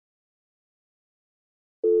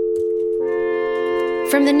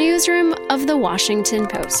From the newsroom of The Washington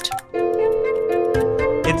Post.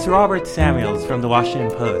 It's Robert Samuels from The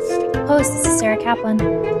Washington Post. Host, this is Sarah Kaplan.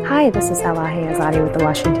 Hi, this is Elahe Azadi with The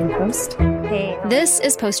Washington Post. Hey. This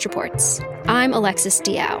is Post Reports. I'm Alexis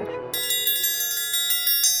Diao.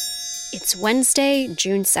 It's Wednesday,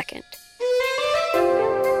 June 2nd.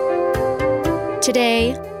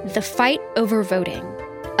 Today, the fight over voting,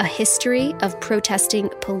 a history of protesting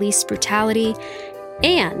police brutality,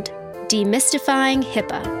 and demystifying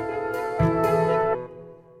HIPAA.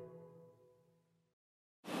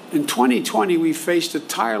 In 2020, we faced a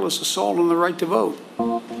tireless assault on the right to vote.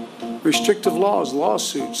 Restrictive laws,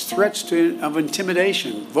 lawsuits, threats of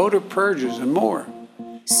intimidation, voter purges, and more.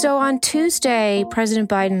 So on Tuesday, President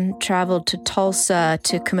Biden traveled to Tulsa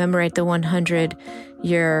to commemorate the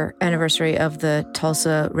 100-year anniversary of the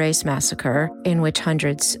Tulsa Race Massacre, in which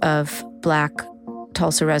hundreds of Black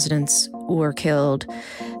Tulsa residents were killed.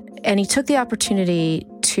 And he took the opportunity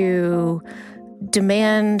to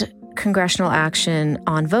demand congressional action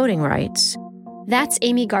on voting rights. That's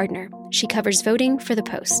Amy Gardner. She covers voting for The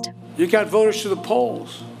Post. You got voters to the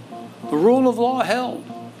polls. The rule of law held.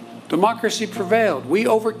 Democracy prevailed. We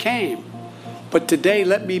overcame. But today,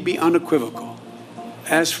 let me be unequivocal.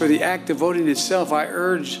 As for the act of voting itself, I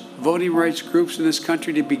urge voting rights groups in this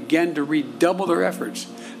country to begin to redouble their efforts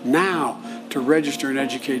now to register and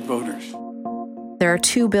educate voters. There are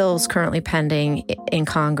two bills currently pending in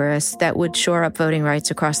Congress that would shore up voting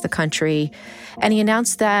rights across the country. And he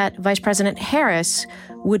announced that Vice President Harris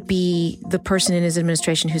would be the person in his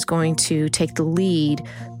administration who's going to take the lead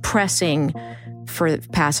pressing for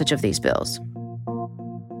passage of these bills.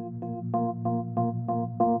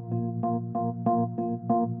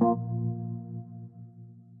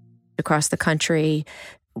 Across the country,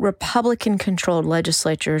 Republican-controlled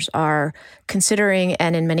legislatures are considering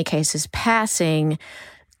and in many cases passing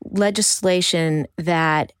legislation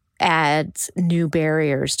that adds new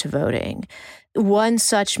barriers to voting. One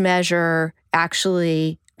such measure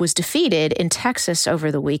actually was defeated in Texas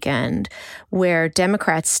over the weekend, where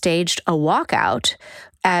Democrats staged a walkout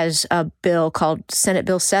as a bill called Senate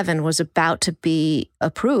Bill 7 was about to be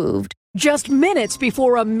approved. Just minutes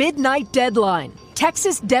before a midnight deadline,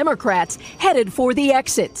 Texas Democrats headed for the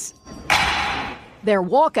exits. Their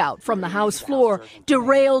walkout from the House floor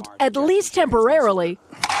derailed, at least temporarily,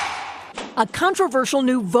 a controversial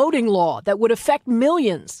new voting law that would affect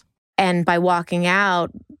millions. And by walking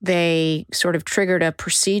out, they sort of triggered a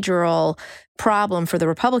procedural problem for the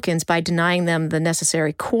Republicans by denying them the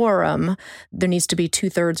necessary quorum. There needs to be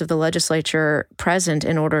 2/3 of the legislature present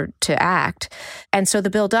in order to act. And so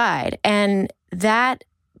the bill died. And that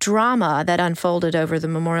drama that unfolded over the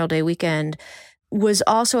Memorial Day weekend was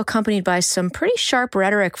also accompanied by some pretty sharp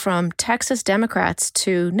rhetoric from Texas Democrats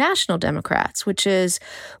to national Democrats, which is,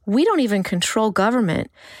 we don't even control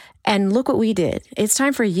government. And look what we did. It's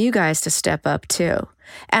time for you guys to step up, too.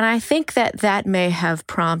 And I think that that may have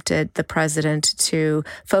prompted the president to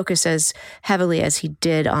focus as heavily as he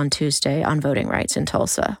did on Tuesday on voting rights in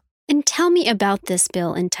Tulsa. And tell me about this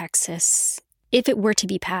bill in Texas. If it were to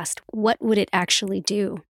be passed, what would it actually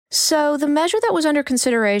do? So the measure that was under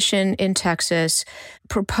consideration in Texas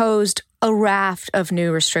proposed a raft of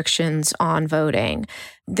new restrictions on voting.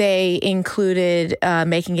 They included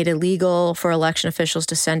making it illegal for election officials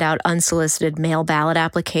to send out unsolicited mail ballot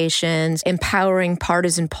applications, empowering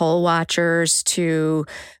partisan poll watchers to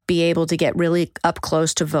be able to get really up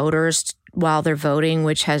close to voters while they're voting,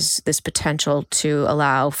 which has this potential to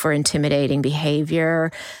allow for intimidating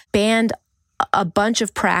behavior, banned a bunch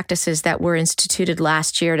of practices that were instituted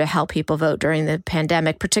last year to help people vote during the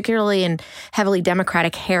pandemic, particularly in heavily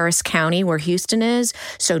Democratic Harris County, where Houston is.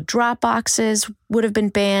 So drop boxes would have been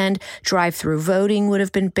banned, drive-through voting would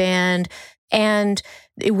have been banned, and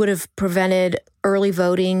it would have prevented early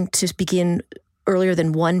voting to begin earlier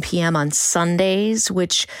than 1 p.m. on Sundays,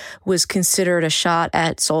 which was considered a shot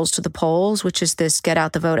at Souls to the Polls, which is this get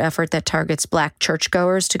out the vote effort that targets Black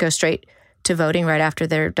churchgoers to go straight to voting right after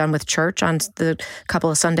they're done with church on the couple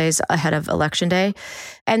of Sundays ahead of Election Day.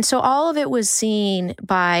 And so all of it was seen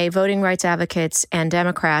by voting rights advocates and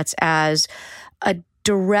Democrats as a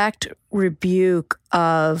direct rebuke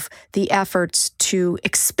of the efforts to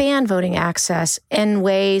expand voting access in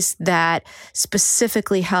ways that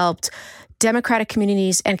specifically helped Democratic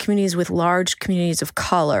communities and communities with large communities of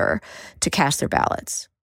color to cast their ballots.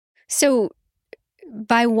 So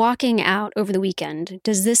by walking out over the weekend,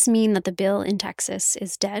 does this mean that the bill in Texas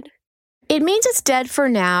is dead? It means it's dead for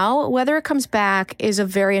now. Whether it comes back is a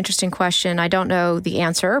very interesting question. I don't know the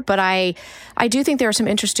answer, but I do think there are some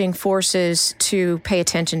interesting forces to pay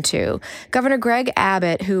attention to. Governor Greg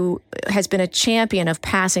Abbott, who has been a champion of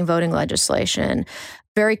passing voting legislation,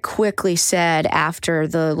 very quickly said after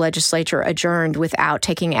the legislature adjourned without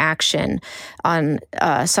taking action on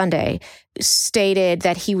Sunday, stated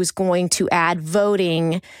that he was going to add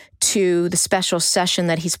voting to the special session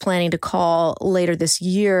that he's planning to call later this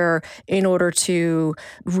year in order to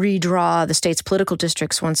redraw the state's political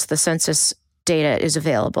districts once the census data is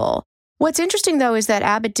available. What's interesting, though, is that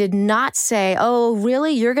Abbott did not say, oh,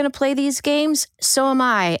 really? You're going to play these games? So am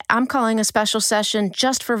I. I'm calling a special session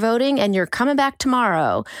just for voting, and you're coming back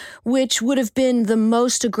tomorrow, which would have been the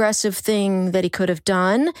most aggressive thing that he could have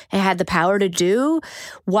done and had the power to do.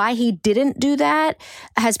 Why he didn't do that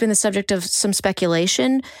has been the subject of some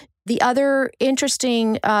speculation. The other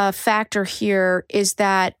interesting factor here is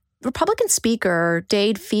that Republican Speaker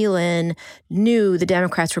Dade Phelan knew the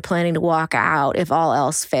Democrats were planning to walk out if all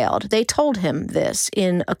else failed. They told him this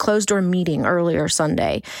in a closed-door meeting earlier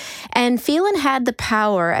Sunday. And Phelan had the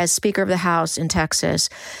power as Speaker of the House in Texas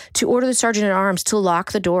to order the Sergeant-at-Arms to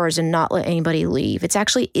lock the doors and not let anybody leave. It's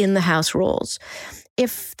actually in the House rules.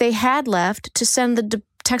 If they had left, to send the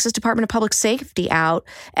Texas Department of Public Safety out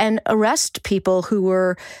and arrest people who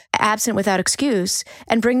were absent without excuse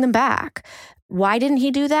and bring them back. Why didn't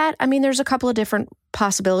he do that? I mean, there's a couple of different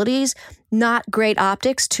possibilities. Not great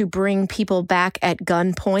optics to bring people back at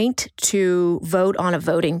gunpoint to vote on a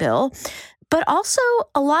voting bill, but also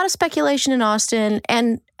a lot of speculation in Austin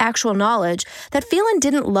and actual knowledge that Phelan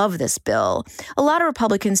didn't love this bill. A lot of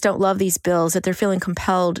Republicans don't love these bills that they're feeling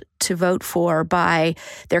compelled to vote for by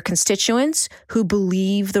their constituents who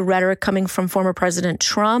believe the rhetoric coming from former President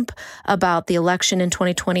Trump about the election in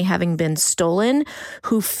 2020 having been stolen,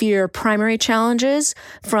 who fear primary challenges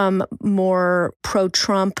from more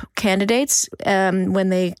pro-Trump candidates when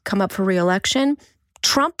they come up for re-election.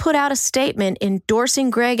 Trump put out a statement endorsing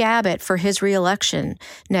Greg Abbott for his reelection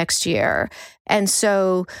next year. And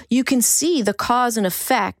so you can see the cause and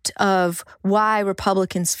effect of why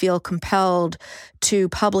Republicans feel compelled to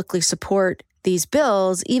publicly support these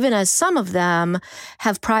bills, even as some of them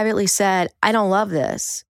have privately said, I don't love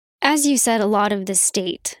this. As you said, a lot of the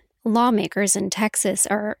state lawmakers in Texas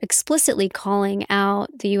are explicitly calling out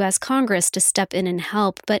the U.S. Congress to step in and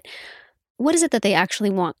help. But what is it that they actually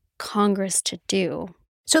want Congress to do?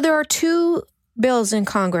 So there are two bills in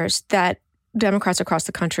Congress that Democrats across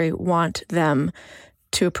the country want them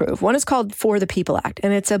to approve. One is called For the People Act,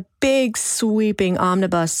 and it's a big, sweeping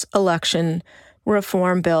omnibus election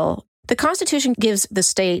reform bill. The Constitution gives the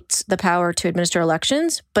states the power to administer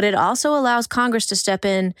elections, but it also allows Congress to step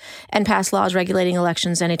in and pass laws regulating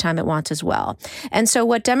elections anytime it wants as well. And so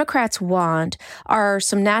what Democrats want are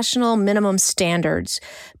some national minimum standards,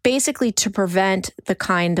 basically to prevent the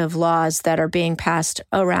kind of laws that are being passed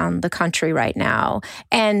around the country right now,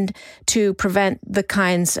 and to prevent the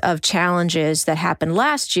kinds of challenges that happened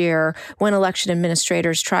last year when election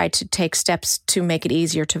administrators tried to take steps to make it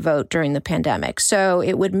easier to vote during the pandemic. So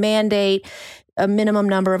it would mandate a minimum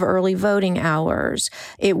number of early voting hours.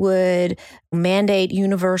 It would mandate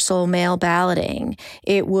universal mail balloting.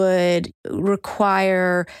 It would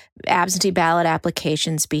require absentee ballot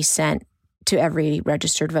applications be sent to every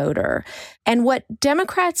registered voter. And what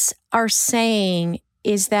Democrats are saying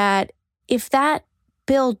is that if that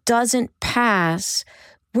bill doesn't pass,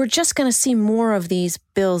 we're just going to see more of these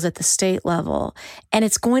bills at the state level, and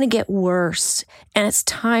it's going to get worse, and it's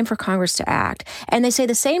time for Congress to act. And they say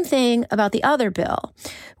the same thing about the other bill,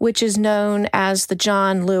 which is known as the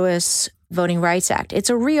John Lewis Voting Rights Act. It's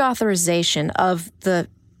a reauthorization of the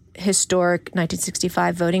historic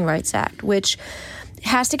 1965 Voting Rights Act, which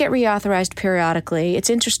has to get reauthorized periodically. It's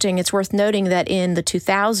interesting. It's worth noting that in the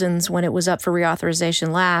 2000s, when it was up for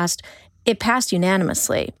reauthorization last, it passed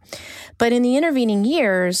unanimously. But in the intervening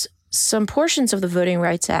years, some portions of the Voting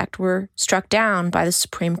Rights Act were struck down by the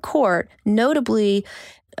Supreme Court, notably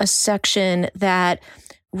a section that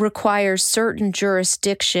requires certain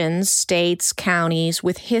jurisdictions, states, counties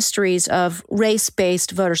with histories of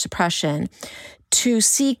race-based voter suppression to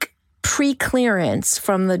seek pre-clearance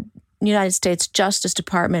from the United States Justice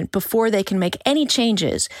Department before they can make any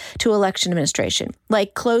changes to election administration,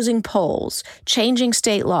 like closing polls, changing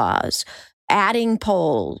state laws, adding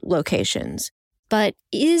poll locations. But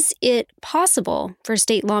is it possible for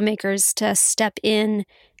state lawmakers to step in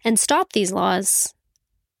and stop these laws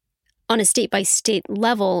on a state-by-state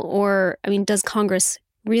level? Or, I mean, does Congress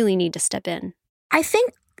really need to step in? I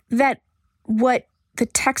think that what the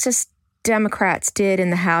Texas Democrats did in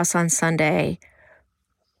the House on Sunday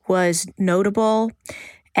was notable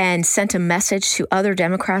and sent a message to other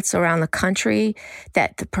Democrats around the country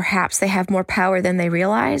that perhaps they have more power than they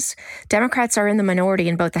realize. Democrats are in the minority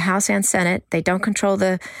in both the House and Senate. They don't control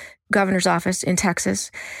the governor's office in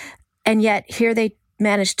Texas. And yet here they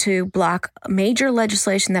managed to block major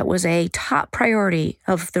legislation that was a top priority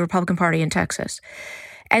of the Republican Party in Texas.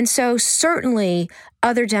 And so certainly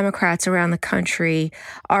other Democrats around the country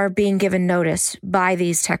are being given notice by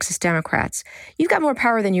these Texas Democrats. You've got more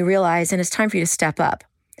power than you realize, and it's time for you to step up.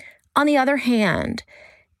 On the other hand,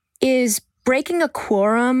 is breaking a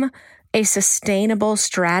quorum a sustainable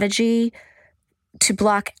strategy to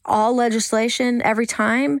block all legislation every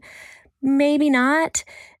time? Maybe not.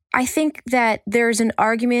 I think that there's an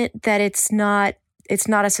argument that it's not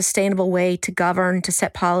a sustainable way to govern, to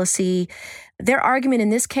set policy. Their argument in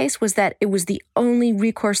this case was that it was the only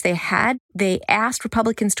recourse they had. They asked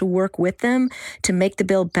Republicans to work with them to make the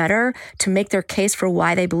bill better, to make their case for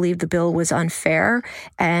why they believed the bill was unfair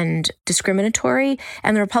and discriminatory,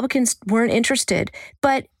 and the Republicans weren't interested.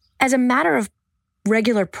 But as a matter of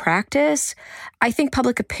regular practice, I think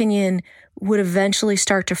public opinion would eventually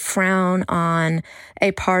start to frown on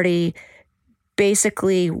a party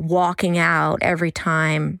basically walking out every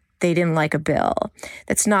time they didn't like a bill.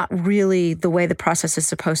 That's not really the way the process is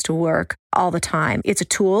supposed to work all the time. It's a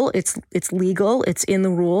tool, it's legal, it's in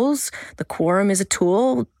the rules. The quorum is a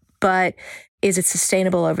tool, but is it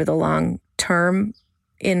sustainable over the long term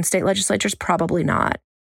in state legislatures? Probably not.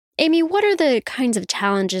 Amy, what are the kinds of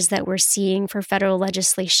challenges that we're seeing for federal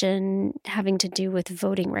legislation having to do with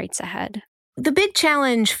voting rights ahead? The big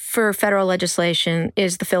challenge for federal legislation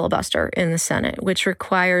is the filibuster in the Senate, which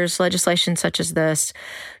requires legislation such as this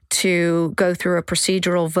to go through a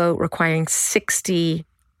procedural vote requiring 60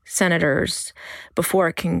 senators before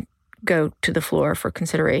it can go to the floor for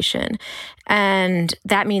consideration. And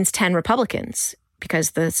that means 10 Republicans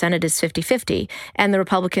because the Senate is 50-50. And the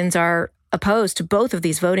Republicans are opposed to both of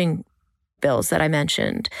these voting bills that I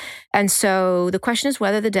mentioned. And so the question is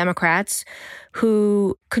whether the Democrats,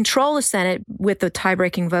 who control the Senate with the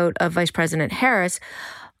tie-breaking vote of Vice President Harris,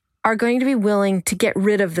 are going to be willing to get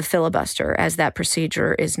rid of the filibuster, as that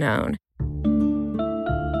procedure is known.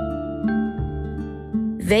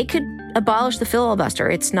 They could abolish the filibuster.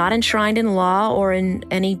 It's not enshrined in law or in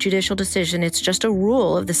any judicial decision. It's just a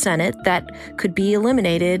rule of the Senate that could be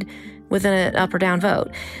eliminated with an up or down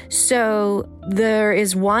vote. So there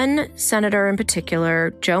is one senator in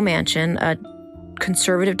particular, Joe Manchin, a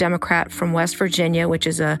conservative Democrat from West Virginia, which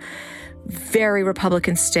is a very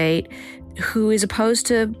Republican state, who is opposed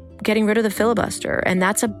to getting rid of the filibuster. And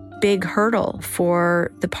that's a big hurdle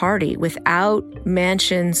for the party. Without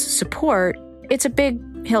Manchin's support, it's a big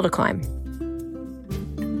hill to climb.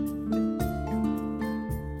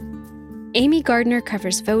 Amy Gardner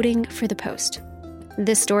covers voting for The Post.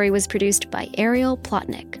 This story was produced by Ariel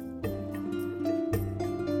Plotnick.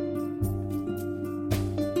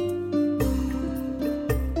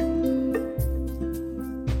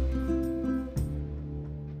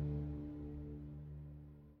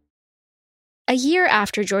 A year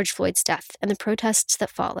after George Floyd's death and the protests that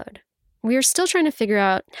followed, we are still trying to figure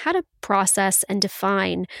out how to process and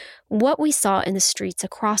define what we saw in the streets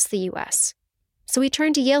across the U.S. So we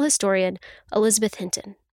turned to Yale historian Elizabeth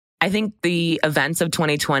Hinton. I think the events of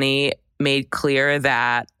 2020 made clear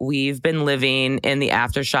that we've been living in the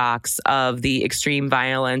aftershocks of the extreme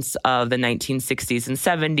violence of the 1960s and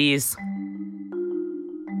 70s.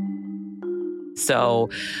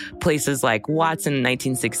 So places like Watson in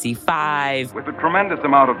 1965. With the tremendous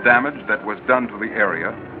amount of damage that was done to the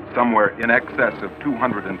area, somewhere in excess of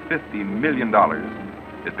 $250 million,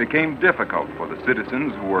 it became difficult for the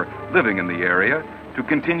citizens who were living in the area to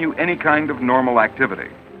continue any kind of normal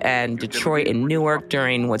activity. And Detroit and Newark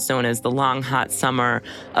during what's known as the long, hot summer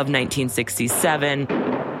of 1967.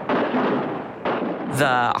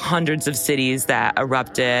 The hundreds of cities that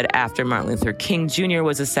erupted after Martin Luther King Jr.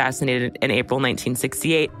 was assassinated in April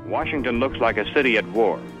 1968. Washington looks like a city at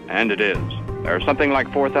war, and it is. There are something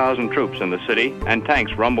like 4,000 troops in the city, and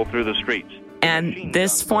tanks rumble through the streets. And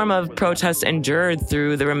this form of protest endured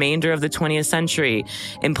through the remainder of the 20th century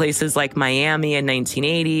in places like Miami in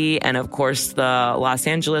 1980, and of course the Los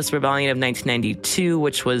Angeles Rebellion of 1992,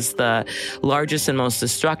 which was the largest and most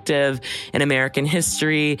destructive in American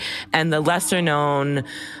history, and the lesser-known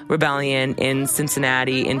rebellion in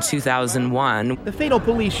Cincinnati in 2001. The fatal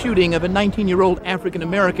police shooting of a 19-year-old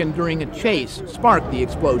African-American during a chase sparked the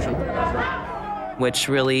explosion, which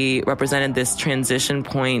really represented this transition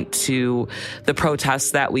point to the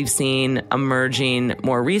protests that we've seen emerging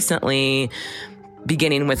more recently,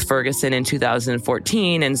 beginning with Ferguson in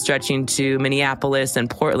 2014 and stretching to Minneapolis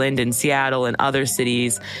and Portland and Seattle and other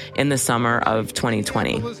cities in the summer of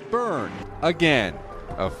 2020. Was burned again.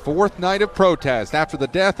 A fourth night of protest after the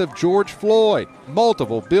death of George Floyd.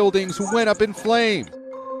 Multiple buildings went up in flames.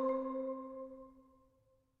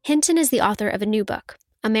 Hinton is the author of a new book,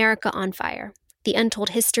 America on Fire: The Untold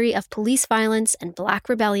History of Police Violence and Black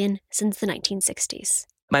Rebellion Since the 1960s.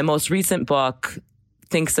 My most recent book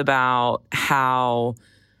thinks about how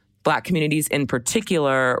Black communities in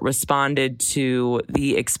particular responded to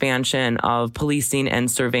the expansion of policing and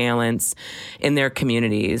surveillance in their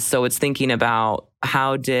communities. So it's thinking about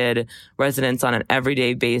how did residents on an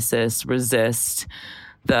everyday basis resist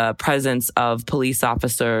the presence of police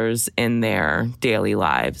officers in their daily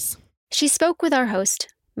lives. She spoke with our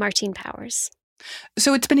host, Martine Powers.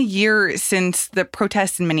 So it's been a year since the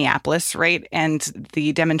protests in Minneapolis, right? And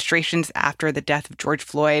the demonstrations after the death of George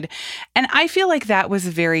Floyd. And I feel like that was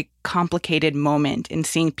a very complicated moment in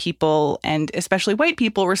seeing people, and especially white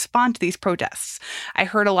people, respond to these protests. I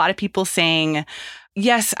heard a lot of people saying,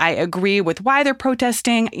 yes, I agree with why they're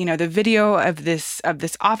protesting. You know, the video of this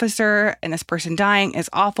officer and this person dying is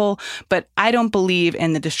awful, but I don't believe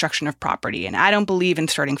in the destruction of property, and I don't believe in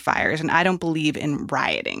starting fires, and I don't believe in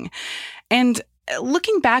rioting. And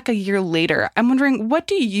looking back a year later, I'm wondering, what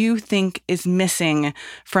do you think is missing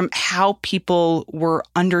from how people were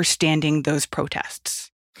understanding those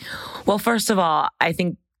protests? Well, first of all, I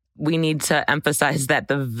think we need to emphasize that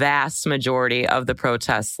the vast majority of the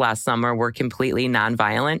protests last summer were completely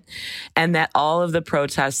nonviolent, and that all of the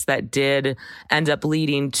protests that did end up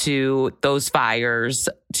leading to those fires,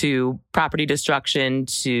 to property destruction,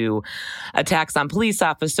 to attacks on police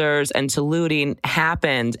officers, and to looting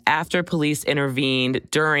happened after police intervened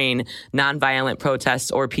during nonviolent protests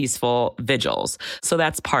or peaceful vigils. So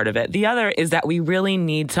that's part of it. The other is that we really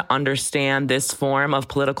need to understand this form of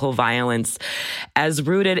political violence as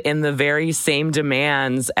rooted in the very same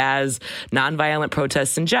demands as nonviolent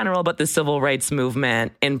protests in general, but the civil rights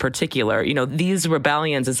movement in particular. You know, these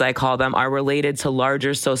rebellions, as I call them, are related to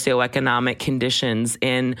larger socioeconomic conditions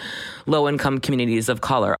in low-income communities of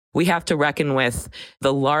color. We have to reckon with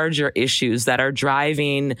the larger issues that are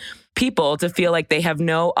driving people to feel like they have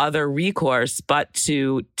no other recourse but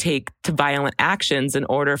to take to violent actions in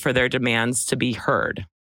order for their demands to be heard.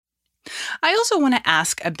 I also want to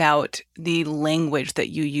ask about the language that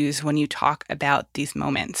you use when you talk about these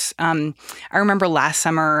moments. I remember last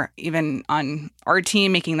summer, even on our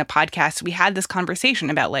team making the podcast, we had this conversation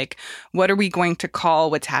about, like, what are we going to call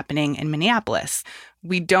what's happening in Minneapolis?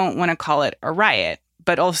 We don't want to call it a riot.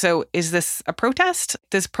 But also, is this a protest?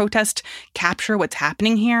 Does protest capture what's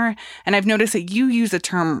happening here? And I've noticed that you use the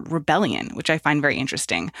term rebellion, which I find very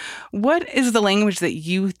interesting. What is the language that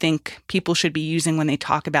you think people should be using when they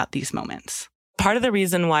talk about these moments? Part of the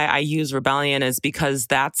reason why I use rebellion is because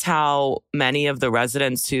that's how many of the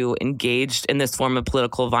residents who engaged in this form of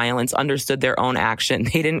political violence understood their own action.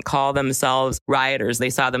 They didn't call themselves rioters. They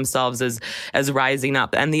saw themselves as rising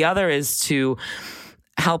up. And the other is to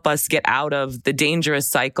help us get out of the dangerous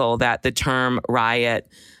cycle that the term riot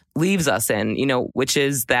leaves us in, which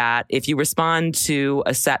is that if you respond to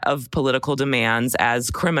a set of political demands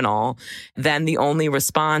as criminal, then the only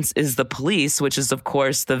response is the police, which is, of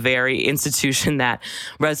course, the very institution that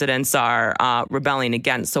residents are rebelling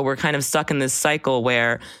against. So we're kind of stuck in this cycle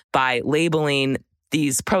where by labeling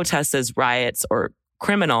these protests as riots or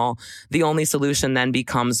criminal, the only solution then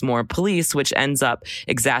becomes more police, which ends up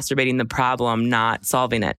exacerbating the problem, not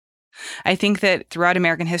solving it. I think that throughout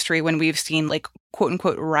American history, when we've seen, like, quote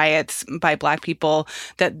unquote riots by Black people,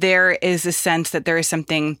 that there is a sense that there is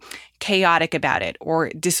something chaotic about it, or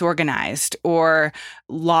disorganized, or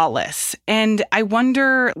lawless. And I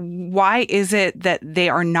wonder, why is it that they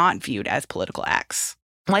are not viewed as political acts?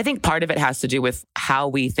 Well, I think part of it has to do with how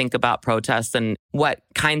we think about protests and what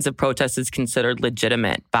kinds of protests is considered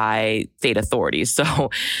legitimate by state authorities.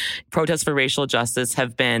 So protests for racial justice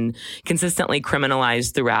have been consistently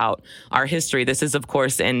criminalized throughout our history. This is, of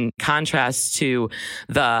course, in contrast to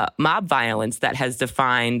the mob violence that has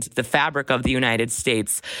defined the fabric of the United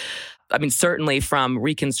States. I mean, certainly from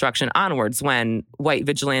Reconstruction onwards, when white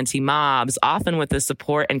vigilante mobs, often with the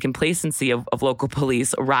support and complacency of local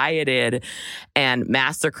police, rioted and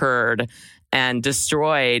massacred and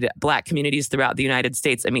destroyed Black communities throughout the United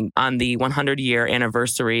States. I mean, on the 100-year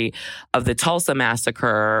anniversary of the Tulsa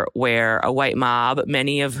massacre, where a white mob,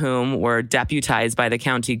 many of whom were deputized by the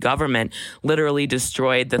county government, literally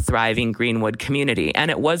destroyed the thriving Greenwood community.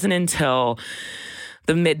 And it wasn't until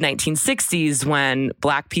the mid-1960s when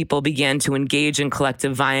Black people began to engage in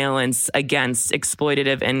collective violence against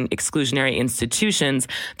exploitative and exclusionary institutions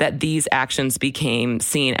that these actions became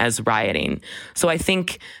seen as rioting. So I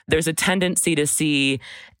think there's a tendency to see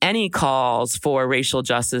any calls for racial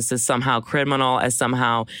justice as somehow criminal, as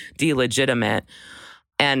somehow delegitimate.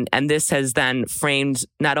 And this has then framed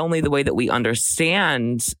not only the way that we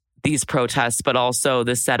understand these protests, but also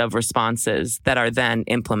the set of responses that are then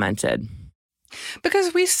implemented.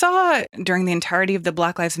 Because we saw during the entirety of the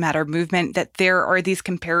Black Lives Matter movement that there are these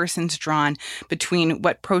comparisons drawn between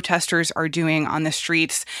what protesters are doing on the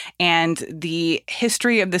streets and the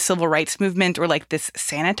history of the civil rights movement, or like this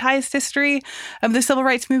sanitized history of the civil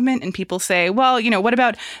rights movement. And people say, well, what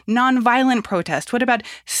about nonviolent protest? What about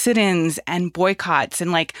sit-ins and boycotts?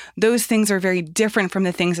 And like those things are very different from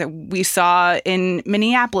the things that we saw in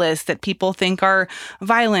Minneapolis that people think are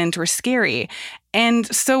violent or scary. And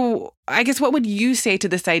so I guess what would you say to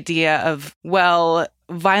this idea of, well,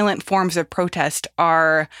 violent forms of protest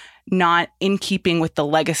are not in keeping with the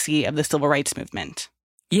legacy of the civil rights movement?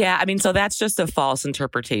 Yeah, so that's just a false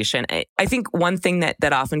interpretation. I think one thing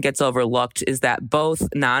that often gets overlooked is that both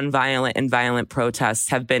nonviolent and violent protests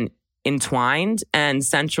have been entwined and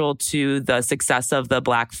central to the success of the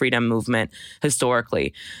Black freedom movement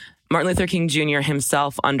historically. Martin Luther King Jr.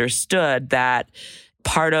 himself understood that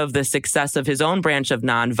part of the success of his own branch of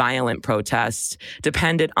nonviolent protest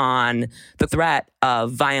depended on the threat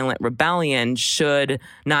of violent rebellion should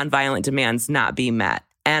nonviolent demands not be met.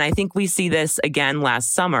 And I think we see this again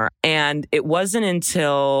last summer. And it wasn't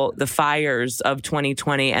until the fires of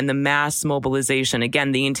 2020 and the mass mobilization,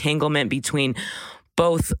 again, the entanglement between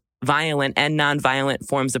both violent and nonviolent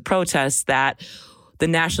forms of protest, that the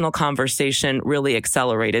national conversation really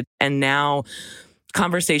accelerated. And now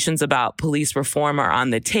conversations about police reform are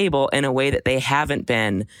on the table in a way that they haven't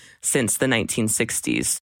been since the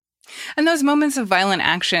 1960s. And those moments of violent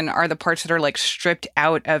action are the parts that are like stripped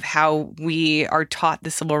out of how we are taught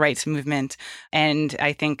the civil rights movement. And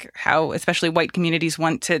I think how especially white communities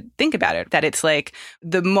want to think about it, that it's like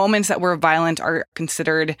the moments that were violent are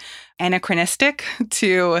considered anachronistic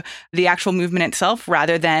to the actual movement itself,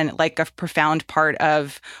 rather than like a profound part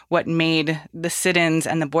of what made the sit-ins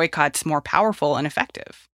and the boycotts more powerful and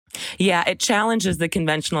effective. Yeah, it challenges the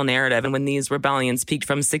conventional narrative. And when these rebellions peaked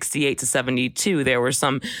from 68 to 72, there were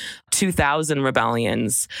some 2,000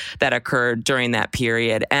 rebellions that occurred during that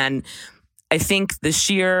period. And I think the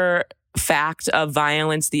sheer fact of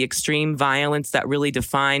violence, the extreme violence that really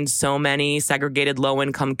defined so many segregated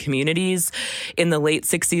low-income communities in the late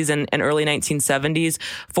 60s and early 1970s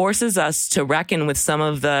forces us to reckon with some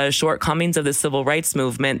of the shortcomings of the civil rights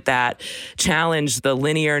movement that challenge the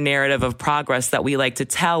linear narrative of progress that we like to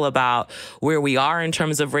tell about where we are in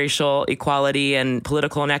terms of racial equality and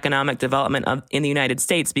political and economic development in the United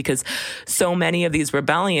States, because so many of these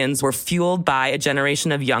rebellions were fueled by a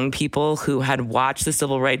generation of young people who had watched the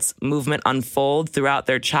civil rights movement unfold throughout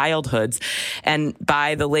their childhoods. And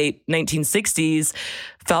by the late 1960s,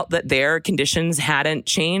 felt that their conditions hadn't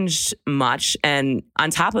changed much. And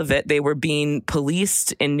on top of it, they were being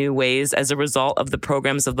policed in new ways as a result of the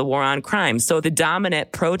programs of the war on crime. So the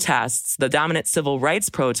dominant protests, the dominant civil rights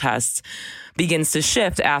protests, begins to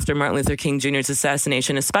shift after Martin Luther King Jr.'s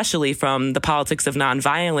assassination, especially from the politics of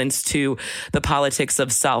nonviolence to the politics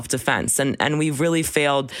of self-defense. And we've really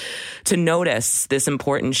failed to notice this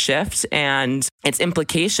important shift and its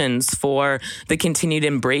implications for the continued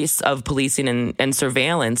embrace of policing and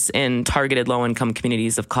surveillance in targeted low-income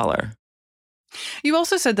communities of color. You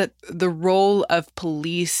also said that the role of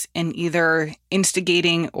police in either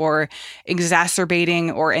instigating or exacerbating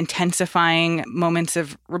or intensifying moments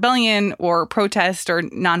of rebellion or protest or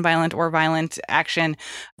nonviolent or violent action,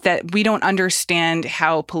 that we don't understand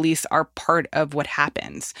how police are part of what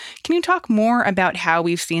happens. Can you talk more about how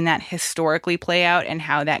we've seen that historically play out and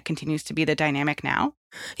how that continues to be the dynamic now?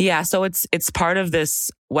 Yeah, so it's part of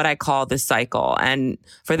this, what I call this cycle. And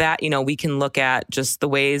for that, we can look at just the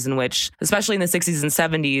ways in which, especially in the 60s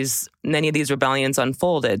and 70s, many of these rebellions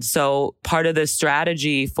unfolded. So part of the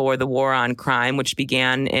strategy for the war on crime, which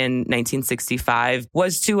began in 1965,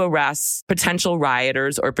 was to arrest potential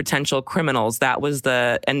rioters or potential criminals. That was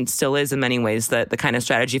and still is in many ways, the kind of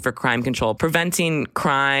strategy for crime control, preventing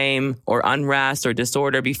crime or unrest or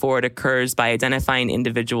disorder before it occurs by identifying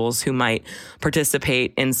individuals who might participate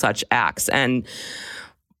in such acts. And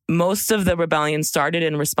most of the rebellion started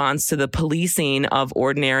in response to the policing of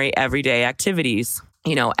ordinary everyday activities,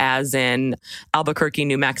 as in Albuquerque,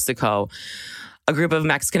 New Mexico. A group of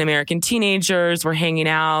Mexican-American teenagers were hanging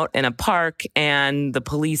out in a park, and the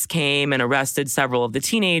police came and arrested several of the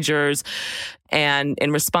teenagers. And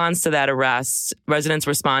in response to that arrest, residents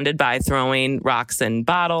responded by throwing rocks and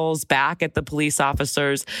bottles back at the police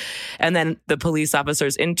officers. And then the police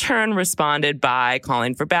officers in turn responded by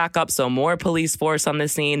calling for backup. So more police force on the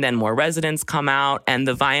scene, then more residents come out, and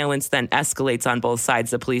the violence then escalates on both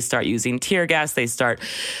sides. The police start using tear gas. They start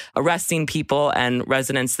arresting people, and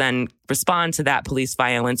residents then respond to that police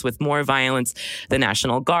violence with more violence. The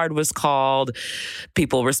National Guard was called.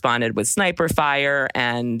 People responded with sniper fire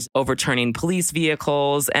and overturning police police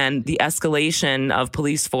vehicles, and the escalation of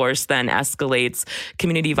police force then escalates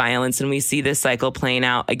community violence. And we see this cycle playing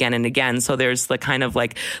out again and again. So there's the kind of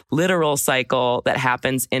like literal cycle that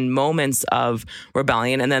happens in moments of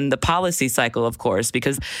rebellion, and then the policy cycle, of course,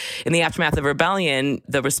 because in the aftermath of rebellion,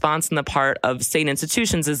 the response on the part of state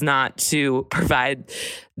institutions is not to provide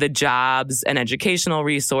the jobs and educational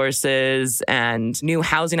resources and new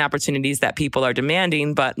housing opportunities that people are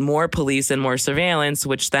demanding, but more police and more surveillance,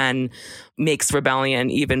 which then makes rebellion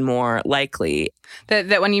even more likely.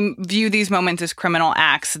 That when you view these moments as criminal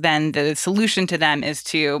acts, then the solution to them is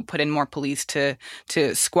to put in more police to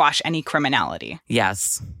squash any criminality.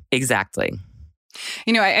 Yes, exactly.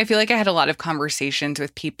 You know, I feel like I had a lot of conversations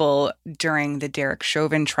with people during the Derek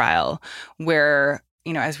Chauvin trial where,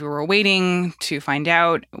 you know, as we were waiting to find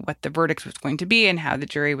out what the verdict was going to be and how the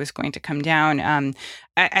jury was going to come down,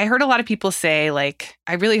 I heard a lot of people say, like,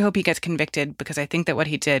 I really hope he gets convicted because I think that what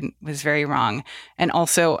he did was very wrong. And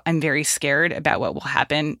also, I'm very scared about what will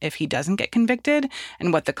happen if he doesn't get convicted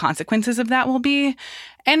and what the consequences of that will be.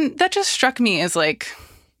 And that just struck me as, like,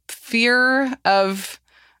 fear of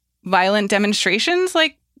violent demonstrations,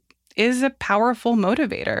 like, is a powerful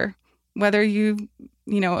motivator, whether you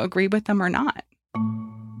agree with them or not.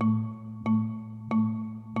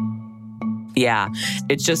 Yeah,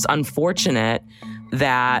 it's just unfortunate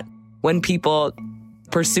that when people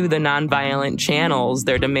pursue the nonviolent channels,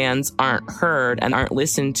 their demands aren't heard and aren't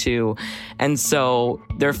listened to, and so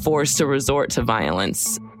they're forced to resort to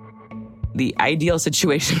violence. The ideal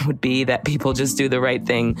situation would be that people just do the right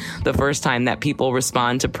thing the first time, that people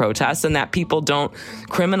respond to protests, and that people don't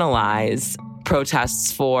criminalize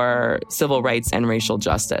protests for civil rights and racial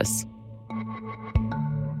justice.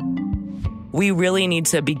 We really need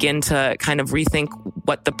to begin to kind of rethink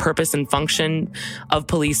what the purpose and function of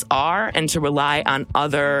police are, and to rely on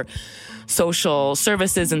other social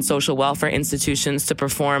services and social welfare institutions to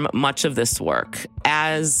perform much of this work.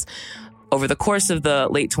 As over the course of the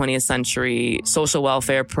late 20th century, social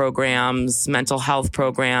welfare programs, mental health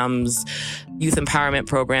programs, youth empowerment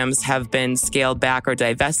programs have been scaled back or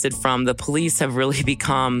divested from, the police have really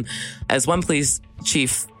become, as one police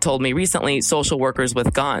chief told me recently, social workers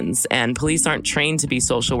with guns. And police aren't trained to be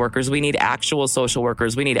social workers. We need actual social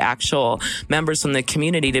workers. We need actual members from the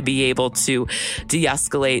community to be able to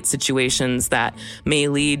de-escalate situations that may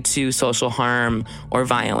lead to social harm or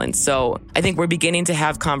violence. So I think we're beginning to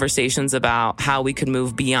have conversations about how we could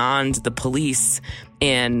move beyond the police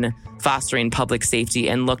in fostering public safety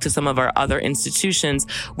and look to some of our other institutions,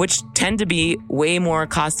 which tend to be way more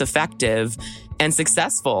cost effective and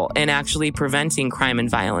successful in actually preventing crime and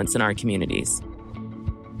violence in our communities.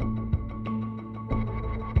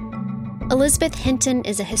 Elizabeth Hinton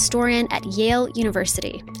is a historian at Yale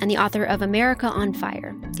University and the author of America on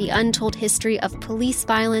Fire, The Untold History of Police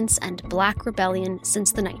Violence and Black Rebellion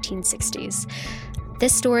Since the 1960s.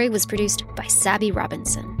 This story was produced by Sabby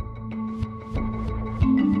Robinson.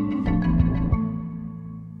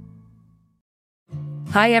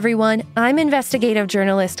 Hi, everyone. I'm investigative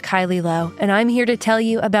journalist Kylie Lowe, and I'm here to tell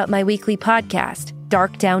you about my weekly podcast,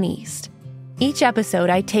 Dark Down East. Each episode,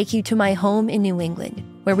 I take you to my home in New England,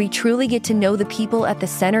 where we truly get to know the people at the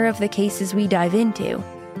center of the cases we dive into.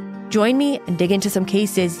 Join me and dig into some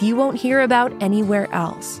cases you won't hear about anywhere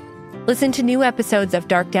else. Listen to new episodes of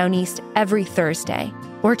Dark Down East every Thursday,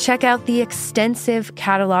 or check out the extensive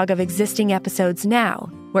catalog of existing episodes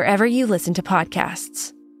now, wherever you listen to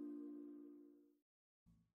podcasts.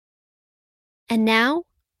 And now,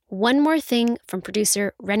 one more thing from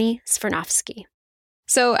producer Rennie Svirnovsky.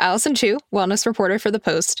 So, Allison Chu, wellness reporter for The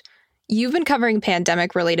Post, you've been covering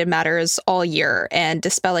pandemic-related matters all year and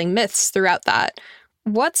dispelling myths throughout that.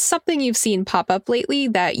 What's something you've seen pop up lately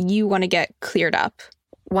that you want to get cleared up?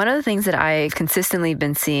 One of the things that I consistently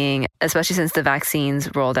been seeing, especially since the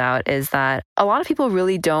vaccines rolled out, is that a lot of people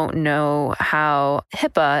really don't know how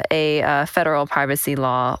HIPAA, a federal privacy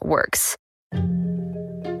law, works.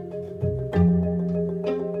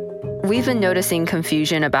 We've been noticing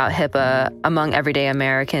confusion about HIPAA among everyday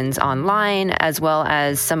Americans online, as well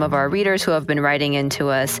as some of our readers who have been writing into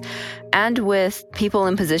us, and with people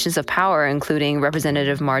in positions of power, including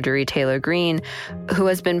Representative Marjorie Taylor Greene, who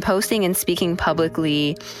has been posting and speaking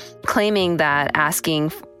publicly, claiming that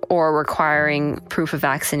asking or requiring proof of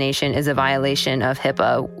vaccination is a violation of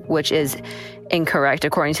HIPAA, which is incorrect,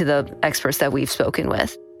 according to the experts that we've spoken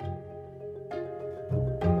with.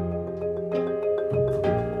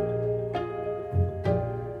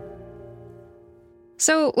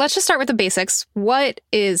 So let's just start with the basics. What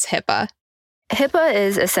is HIPAA? HIPAA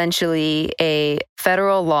is essentially a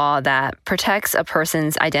federal law that protects a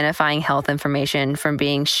person's identifying health information from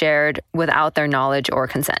being shared without their knowledge or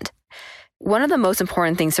consent. One of the most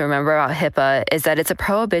important things to remember about HIPAA is that it's a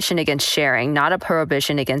prohibition against sharing, not a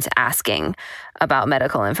prohibition against asking about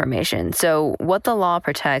medical information. So what the law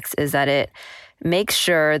protects is that it makes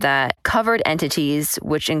sure that covered entities,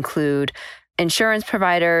 which include insurance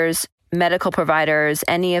providers, medical providers,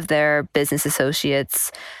 any of their business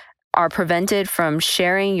associates, are prevented from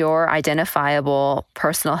sharing your identifiable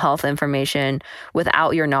personal health information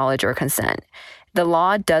without your knowledge or consent. The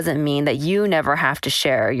law doesn't mean that you never have to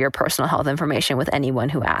share your personal health information with anyone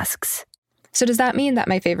who asks. So does that mean that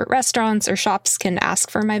my favorite restaurants or shops can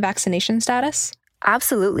ask for my vaccination status?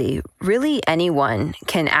 Absolutely. Really, anyone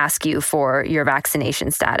can ask you for your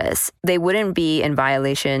vaccination status. They wouldn't be in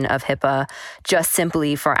violation of HIPAA just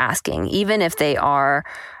simply for asking, even if they are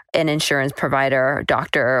an insurance provider,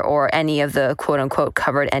 doctor, or any of the quote-unquote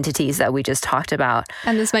covered entities that we just talked about.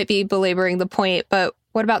 And this might be belaboring the point, but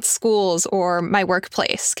what about schools or my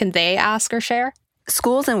workplace? Can they ask or share?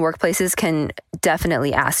 Schools and workplaces can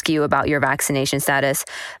definitely ask you about your vaccination status.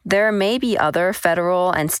 There may be other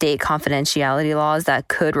federal and state confidentiality laws that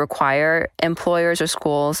could require employers or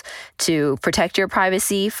schools to protect your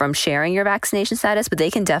privacy from sharing your vaccination status, but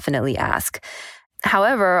they can definitely ask.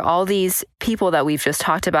 However, all these people that we've just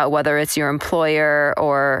talked about, whether it's your employer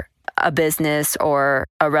or a business or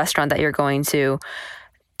a restaurant that you're going to,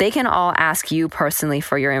 they can all ask you personally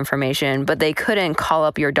for your information, but they couldn't call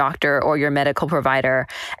up your doctor or your medical provider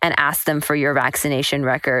and ask them for your vaccination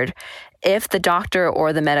record. If the doctor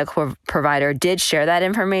or the medical provider did share that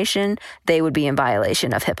information, they would be in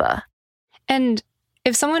violation of HIPAA. And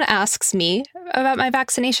if someone asks me about my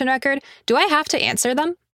vaccination record, do I have to answer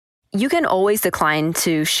them? You can always decline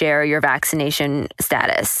to share your vaccination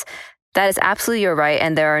status. That is absolutely your right,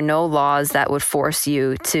 and there are no laws that would force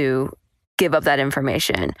you to give up that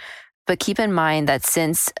information. But keep in mind that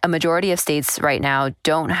since a majority of states right now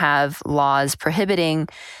don't have laws prohibiting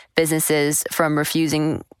businesses from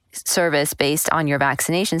refusing service based on your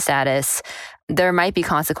vaccination status, there might be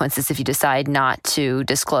consequences if you decide not to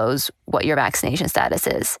disclose what your vaccination status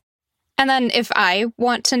is. And then if I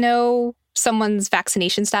want to know someone's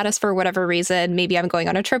vaccination status for whatever reason, maybe I'm going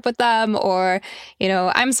on a trip with them or,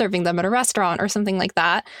 I'm serving them at a restaurant or something like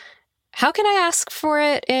that, how can I ask for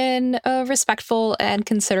it in a respectful and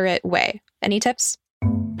considerate way? Any tips?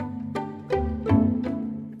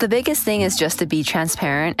 The biggest thing is just to be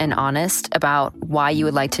transparent and honest about why you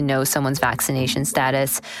would like to know someone's vaccination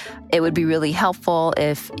status. It would be really helpful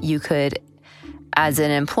if you could, as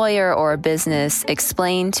an employer or a business,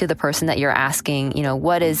 explain to the person that you're asking,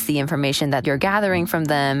 what is the information that you're gathering from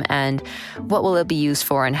them and what will it be used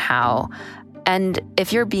for and how. And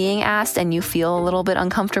if you're being asked and you feel a little bit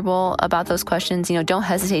uncomfortable about those questions, don't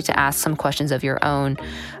hesitate to ask some questions of your own,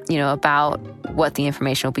 about what the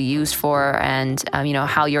information will be used for and,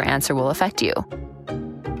 how your answer will affect you.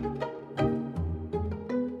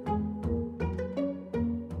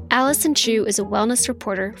 Allison Chu is a wellness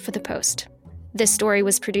reporter for The Post. This story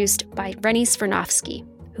was produced by Rennie Svirnovsky,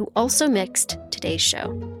 who also mixed today's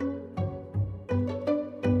show.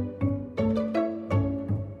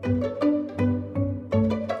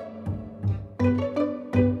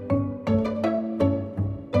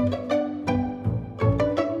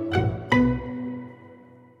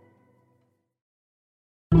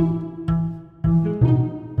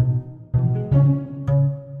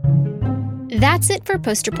 That's it for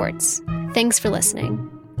Post Reports. Thanks for listening.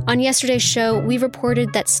 On yesterday's show, we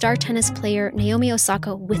reported that star tennis player Naomi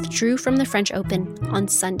Osaka withdrew from the French Open on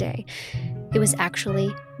Sunday. It was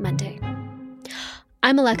actually Monday.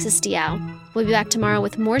 I'm Alexis Diao. We'll be back tomorrow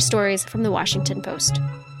with more stories from The Washington Post.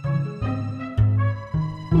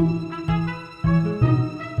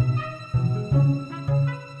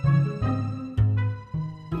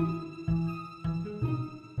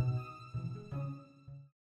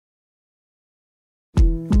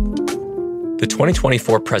 The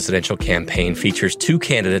 2024 presidential campaign features two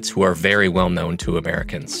candidates who are very well known to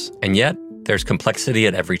Americans. And yet, there's complexity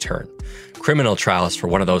at every turn. Criminal trials for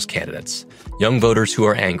one of those candidates. Young voters who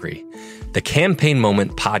are angry. The Campaign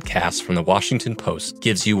Moment podcast from The Washington Post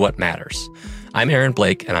gives you what matters. I'm Aaron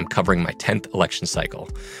Blake, and I'm covering my 10th election cycle.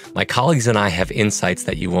 My colleagues and I have insights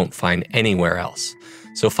that you won't find anywhere else.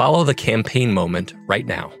 So follow The Campaign Moment right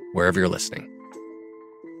now, wherever you're listening.